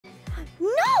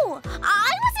No!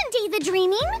 I wasn't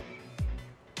daydreaming!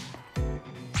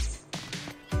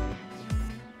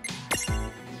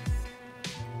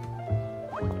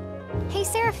 Hey,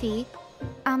 Seraphy.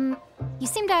 You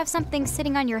seem to have something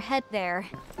sitting on your head there.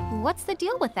 What's the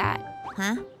deal with that?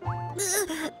 Huh?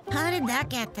 How did that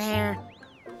get there?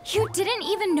 You didn't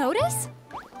even notice?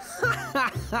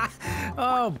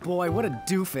 Oh boy, what a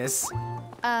doofus.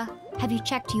 Have you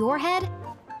checked your head?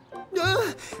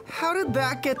 How did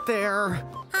that get there?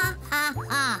 Ha ha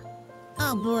ha.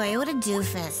 Oh boy, what a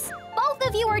doofus. Both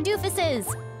of you are doofuses!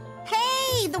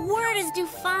 Hey, the word is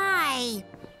doofy.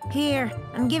 Here,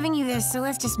 I'm giving you this, so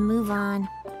let's just move on.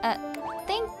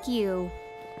 Thank you.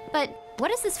 But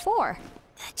what is this for?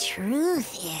 The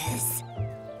truth is...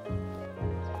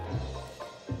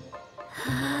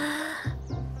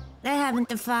 I haven't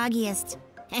the foggiest.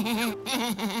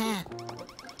 I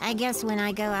guess when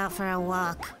I go out for a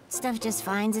walk, stuff just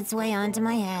finds its way onto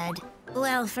my head.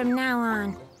 Well, from now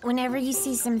on, whenever you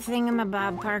see some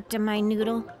thingamabob parked on my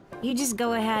noodle, you just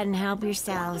go ahead and help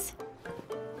yourselves.